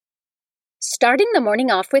Starting the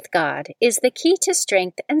morning off with God is the key to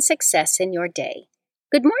strength and success in your day.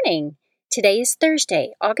 Good morning. Today is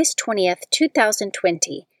Thursday, August 20th,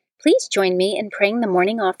 2020. Please join me in praying the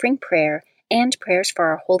morning offering prayer and prayers for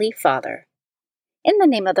our Holy Father. In the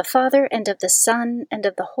name of the Father, and of the Son, and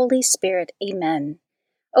of the Holy Spirit, Amen.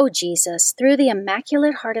 O Jesus, through the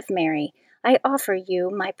Immaculate Heart of Mary, I offer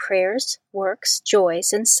you my prayers, works,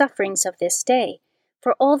 joys, and sufferings of this day,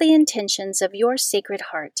 for all the intentions of your Sacred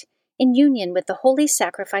Heart, in union with the holy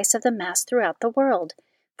sacrifice of the Mass throughout the world,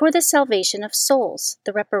 for the salvation of souls,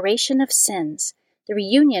 the reparation of sins, the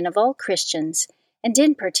reunion of all Christians, and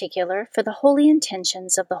in particular for the holy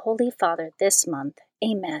intentions of the Holy Father this month.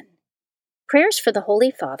 Amen. Prayers for the Holy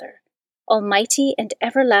Father. Almighty and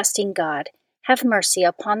everlasting God, have mercy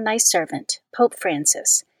upon thy servant, Pope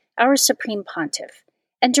Francis, our Supreme Pontiff,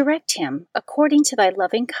 and direct him, according to thy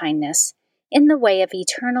loving kindness, in the way of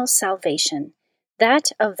eternal salvation,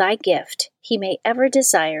 that of thy gift he may ever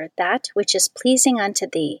desire that which is pleasing unto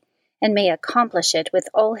thee, and may accomplish it with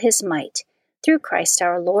all his might, through Christ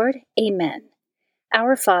our Lord. Amen.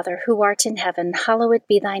 Our Father, who art in heaven, hallowed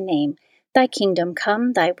be thy name. Thy kingdom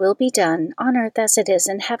come, thy will be done, on earth as it is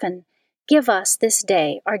in heaven. Give us this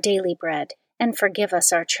day our daily bread, and forgive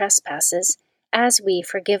us our trespasses, as we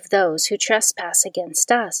forgive those who trespass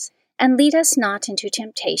against us. And lead us not into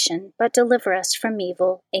temptation, but deliver us from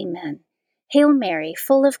evil. Amen. Hail Mary,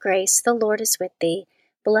 full of grace, the Lord is with thee.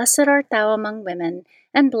 Blessed art thou among women,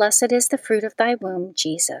 and blessed is the fruit of thy womb,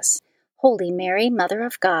 Jesus. Holy Mary, Mother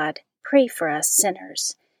of God, pray for us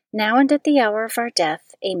sinners, now and at the hour of our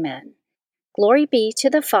death. Amen. Glory be to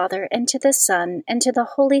the Father, and to the Son, and to the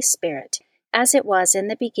Holy Spirit, as it was in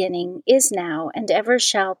the beginning, is now, and ever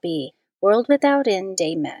shall be, world without end.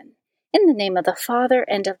 Amen. In the name of the Father,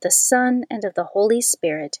 and of the Son, and of the Holy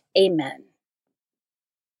Spirit. Amen.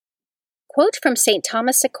 Quote from St.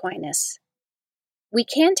 Thomas Aquinas: "We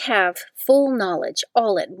can't have full knowledge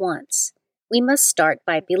all at once. We must start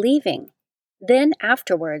by believing. Then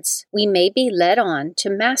afterwards we may be led on to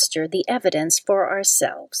master the evidence for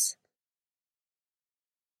ourselves."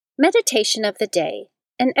 Meditation of the Day,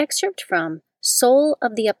 an excerpt from Soul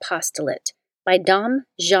of the Apostolate by Dom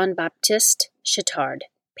Jean-Baptiste Chautard,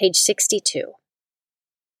 page 62.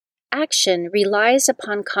 Action relies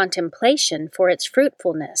upon contemplation for its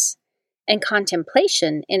fruitfulness, and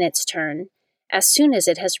contemplation, in its turn, as soon as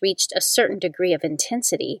it has reached a certain degree of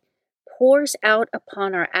intensity, pours out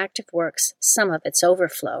upon our active works some of its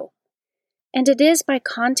overflow. And it is by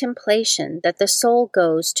contemplation that the soul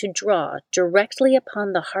goes to draw directly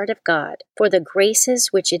upon the heart of God for the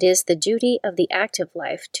graces which it is the duty of the active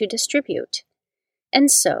life to distribute.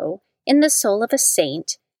 And so, in the soul of a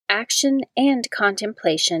saint, action and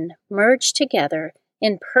contemplation merge together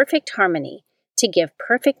in perfect harmony to give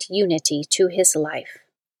perfect unity to his life.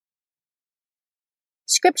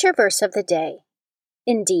 Scripture verse of the day.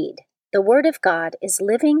 Indeed, the Word of God is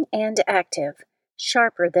living and active,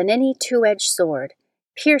 sharper than any two-edged sword,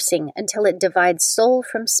 piercing until it divides soul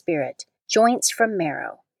from spirit, joints from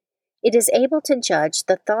marrow. It is able to judge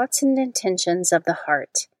the thoughts and intentions of the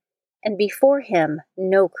heart. And before him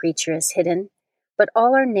no creature is hidden, but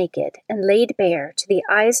all are naked and laid bare to the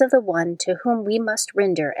eyes of the one to whom we must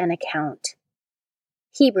render an account.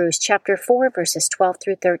 Hebrews chapter 4, verses 12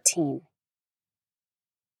 through 13.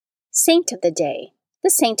 Saint of the Day. The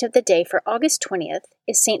saint of the day for August 20th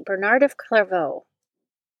is Saint Bernard of Clairvaux.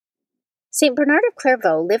 Saint Bernard of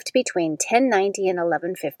Clairvaux lived between 1090 and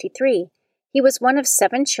 1153. He was one of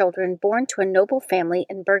 7 children born to a noble family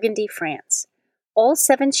in Burgundy, France. All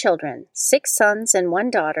 7 children, 6 sons and 1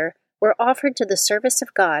 daughter, were offered to the service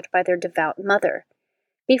of God by their devout mother.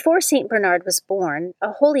 Before Saint Bernard was born,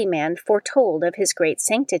 a holy man foretold of his great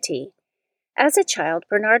sanctity. As a child,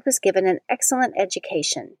 Bernard was given an excellent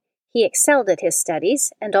education. He excelled at his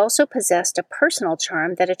studies and also possessed a personal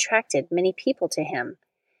charm that attracted many people to him.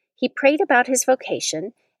 He prayed about his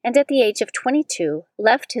vocation, and at the age of 22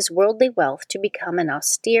 left his worldly wealth to become an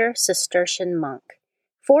austere Cistercian monk.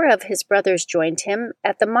 4 of his brothers joined him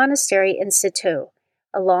at the monastery in Citeaux,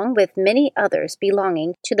 along with many others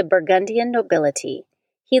belonging to the Burgundian nobility.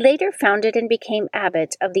 He later founded and became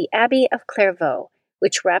abbot of the Abbey of Clairvaux,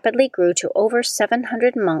 which rapidly grew to over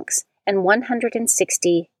 700 monks and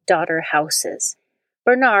 160 daughter houses.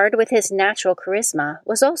 Bernard, with his natural charisma,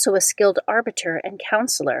 was also a skilled arbiter and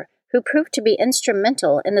counselor who proved to be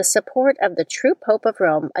instrumental in the support of the true Pope of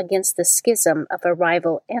Rome against the schism of a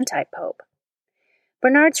rival anti-pope.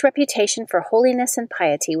 Bernard's reputation for holiness and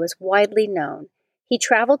piety was widely known. He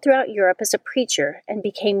traveled throughout Europe as a preacher and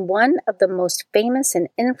became one of the most famous and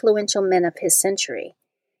influential men of his century.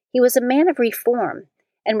 He was a man of reform,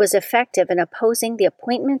 and was effective in opposing the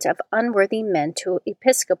appointment of unworthy men to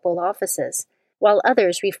episcopal offices, while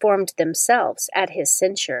others reformed themselves at his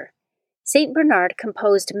censure. St. Bernard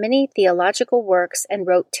composed many theological works and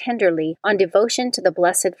wrote tenderly on devotion to the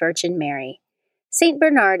Blessed Virgin Mary. St.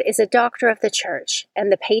 Bernard is a doctor of the Church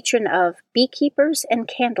and the patron of beekeepers and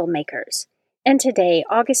candle makers. And today,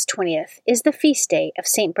 August 20th, is the feast day of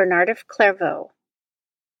St. Bernard of Clairvaux.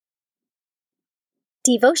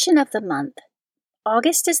 Devotion of the Month.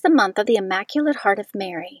 August is the month of the Immaculate Heart of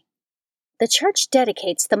Mary. The Church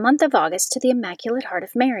dedicates the month of August to the Immaculate Heart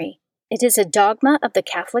of Mary. It is a dogma of the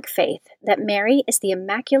Catholic faith that Mary is the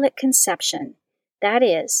Immaculate Conception, that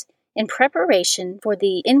is, in preparation for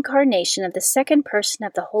the incarnation of the second person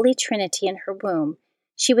of the Holy Trinity in her womb,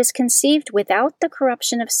 she was conceived without the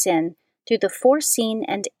corruption of sin through the foreseen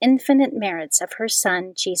and infinite merits of her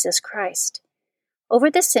Son, Jesus Christ.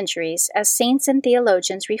 Over the centuries, as saints and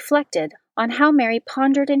theologians reflected on how Mary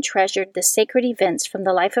pondered and treasured the sacred events from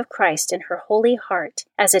the life of Christ in her holy heart,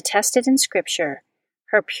 as attested in Scripture,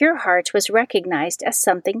 her pure heart was recognized as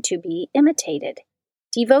something to be imitated.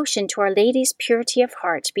 Devotion to Our Lady's purity of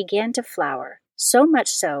heart began to flower, so much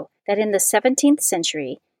so that in the 17th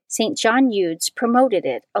century, St. John Eudes promoted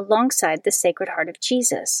it alongside the Sacred Heart of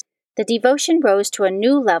Jesus. The devotion rose to a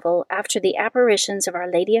new level after the apparitions of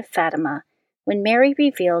Our Lady of Fatima, when Mary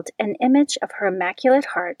revealed an image of her Immaculate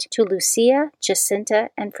Heart to Lucia, Jacinta,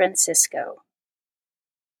 and Francisco.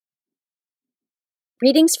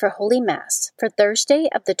 Readings for Holy Mass for Thursday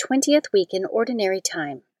of the 20th week in Ordinary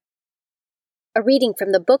Time. A reading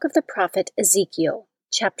from the book of the prophet Ezekiel,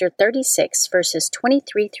 chapter 36, verses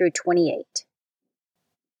 23 through 28.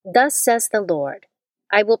 Thus says the Lord,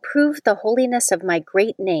 I will prove the holiness of my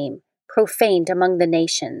great name, profaned among the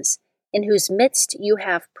nations, in whose midst you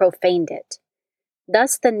have profaned it.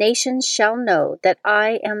 Thus the nations shall know that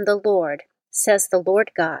I am the Lord, says the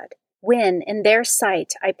Lord God, when in their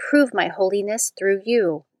sight I prove my holiness through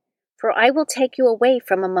you. For I will take you away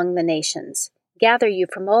from among the nations, gather you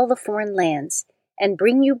from all the foreign lands, and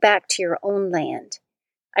bring you back to your own land.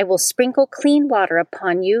 I will sprinkle clean water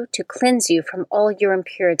upon you to cleanse you from all your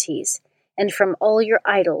impurities, and from all your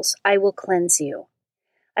idols I will cleanse you.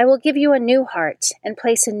 I will give you a new heart, and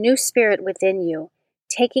place a new spirit within you,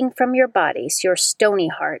 taking from your bodies your stony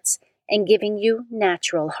hearts, and giving you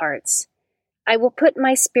natural hearts. I will put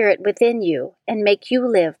my spirit within you, and make you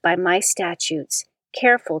live by my statutes,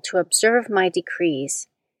 careful to observe my decrees.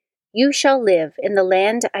 You shall live in the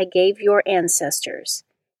land I gave your ancestors.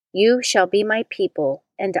 You shall be my people,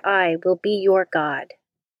 and I will be your God.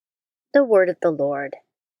 The Word of the Lord.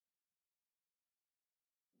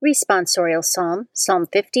 Responsorial Psalm, Psalm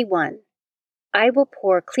 51. I will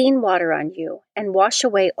pour clean water on you, and wash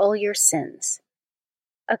away all your sins.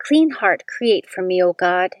 A clean heart create for me, O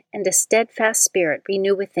God, and a steadfast spirit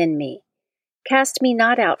renew within me. Cast me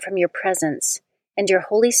not out from your presence, and your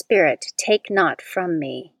Holy Spirit take not from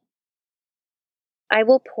me. I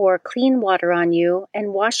will pour clean water on you,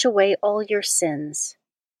 and wash away all your sins.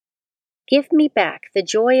 Give me back the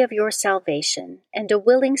joy of your salvation, and a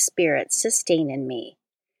willing spirit sustain in me.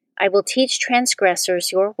 I will teach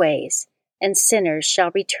transgressors your ways, and sinners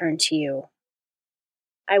shall return to you.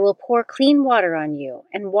 I will pour clean water on you,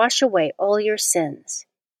 and wash away all your sins.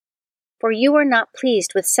 For you are not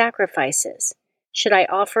pleased with sacrifices. Should I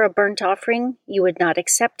offer a burnt offering, you would not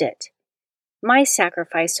accept it. My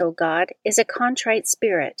sacrifice, O God, is a contrite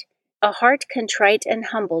spirit, a heart contrite and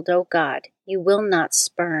humbled, O God, you will not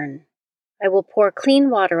spurn. I will pour clean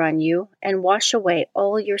water on you, and wash away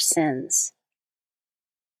all your sins.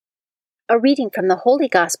 A reading from the Holy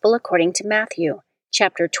Gospel according to Matthew,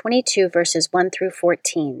 chapter 22, verses 1 through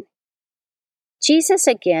 14. Jesus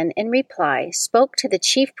again, in reply, spoke to the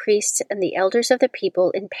chief priests and the elders of the people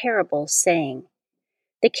in parables, saying,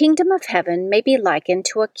 The kingdom of heaven may be likened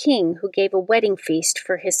to a king who gave a wedding feast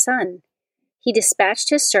for his son. He dispatched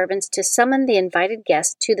his servants to summon the invited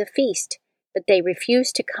guests to the feast, but they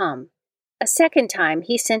refused to come. A second time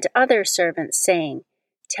he sent other servants, saying,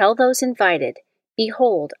 Tell those invited,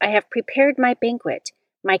 Behold, I have prepared my banquet.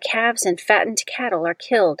 My calves and fattened cattle are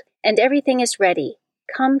killed, and everything is ready.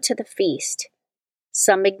 Come to the feast.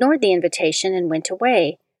 Some ignored the invitation and went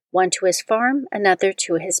away, one to his farm, another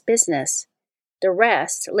to his business. The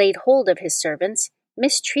rest laid hold of his servants,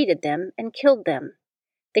 mistreated them, and killed them.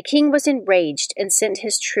 The king was enraged and sent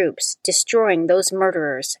his troops, destroying those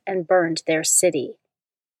murderers, and burned their city.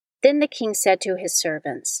 Then the king said to his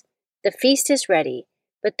servants, The feast is ready,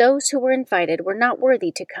 but those who were invited were not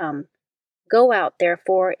worthy to come. Go out,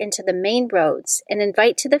 therefore, into the main roads, and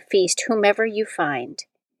invite to the feast whomever you find.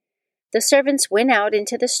 The servants went out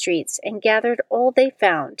into the streets and gathered all they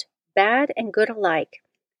found, bad and good alike,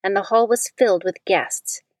 and the hall was filled with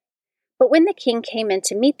guests. But when the king came in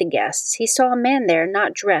to meet the guests, he saw a man there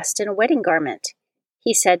not dressed in a wedding garment.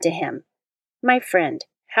 He said to him, "My friend,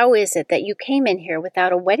 how is it that you came in here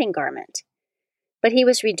without a wedding garment?" But he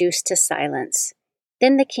was reduced to silence.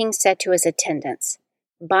 Then the king said to his attendants,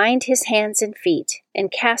 "Bind his hands and feet,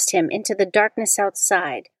 and cast him into the darkness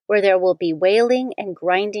outside, where there will be wailing and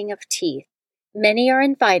grinding of teeth. Many are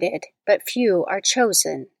invited, but few are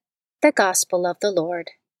chosen." The Gospel of the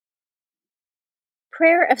Lord.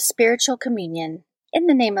 Prayer of Spiritual Communion. In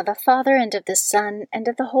the name of the Father, and of the Son, and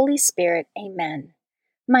of the Holy Spirit. Amen.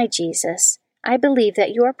 My Jesus, I believe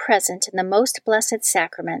that you are present in the most blessed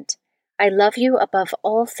sacrament. I love you above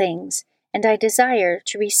all things, and I desire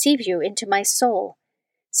to receive you into my soul.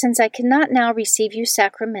 Since I cannot now receive you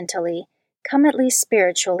sacramentally, come at least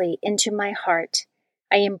spiritually into my heart.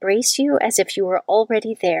 I embrace you as if you were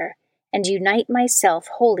already there, and unite myself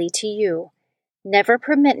wholly to you. Never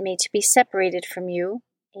permit me to be separated from you.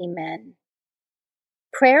 Amen.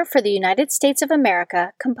 Prayer for the United States of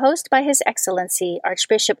America, composed by His Excellency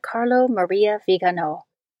Archbishop Carlo Maria Vigano.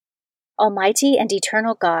 Almighty and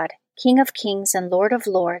eternal God, King of kings and Lord of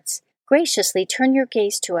lords, graciously turn your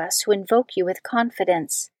gaze to us who invoke you with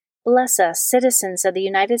confidence. Bless us, citizens of the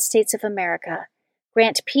United States of America.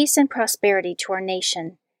 Grant peace and prosperity to our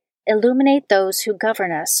nation. Illuminate those who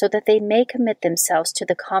govern us so that they may commit themselves to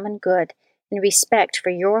the common good in respect for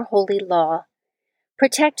your holy law.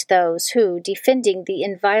 Protect those who, defending the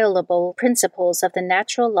inviolable principles of the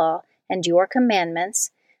natural law and your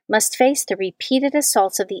commandments, must face the repeated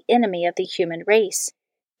assaults of the enemy of the human race.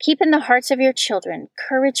 Keep in the hearts of your children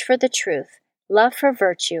courage for the truth, love for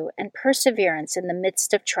virtue, and perseverance in the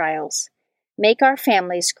midst of trials. Make our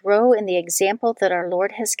families grow in the example that our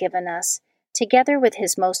Lord has given us, together with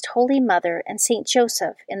His most holy Mother and Saint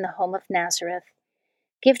Joseph in the home of Nazareth.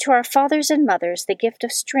 Give to our fathers and mothers the gift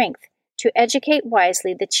of strength to educate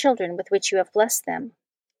wisely the children with which you have blessed them.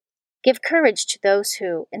 Give courage to those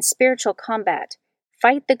who, in spiritual combat,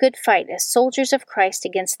 fight the good fight as soldiers of Christ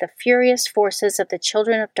against the furious forces of the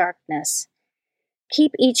children of darkness.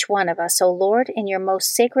 Keep each one of us, O Lord, in your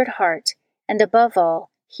most sacred heart, and above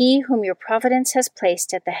all, he whom your providence has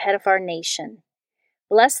placed at the head of our nation.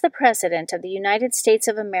 Bless the President of the United States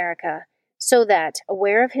of America, so that,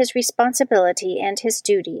 aware of his responsibility and his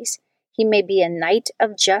duties, he may be a knight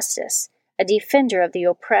of justice, a defender of the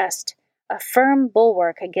oppressed, a firm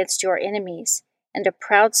bulwark against your enemies, and a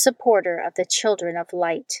proud supporter of the children of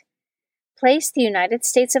light. Place the United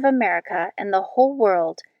States of America and the whole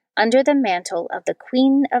world under the mantle of the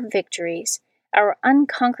Queen of Victories, our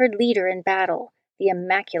unconquered leader in battle, the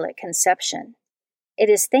Immaculate Conception. It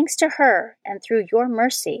is thanks to her, and through your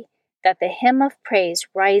mercy, that the hymn of praise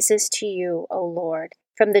rises to you, O Lord,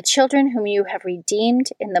 from the children whom you have redeemed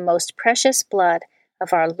in the most precious blood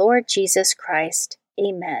of our Lord Jesus Christ.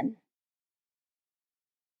 Amen.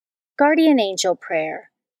 Guardian Angel Prayer.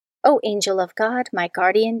 O angel of God, my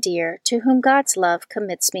guardian dear, to whom God's love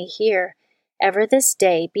commits me here, ever this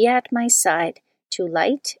day be at my side, to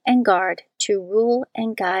light and guard, to rule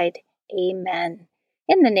and guide. Amen.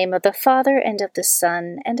 In the name of the Father, and of the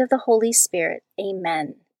Son, and of the Holy Spirit.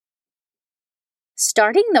 Amen.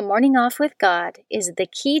 Starting the morning off with God is the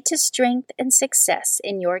key to strength and success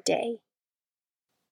in your day.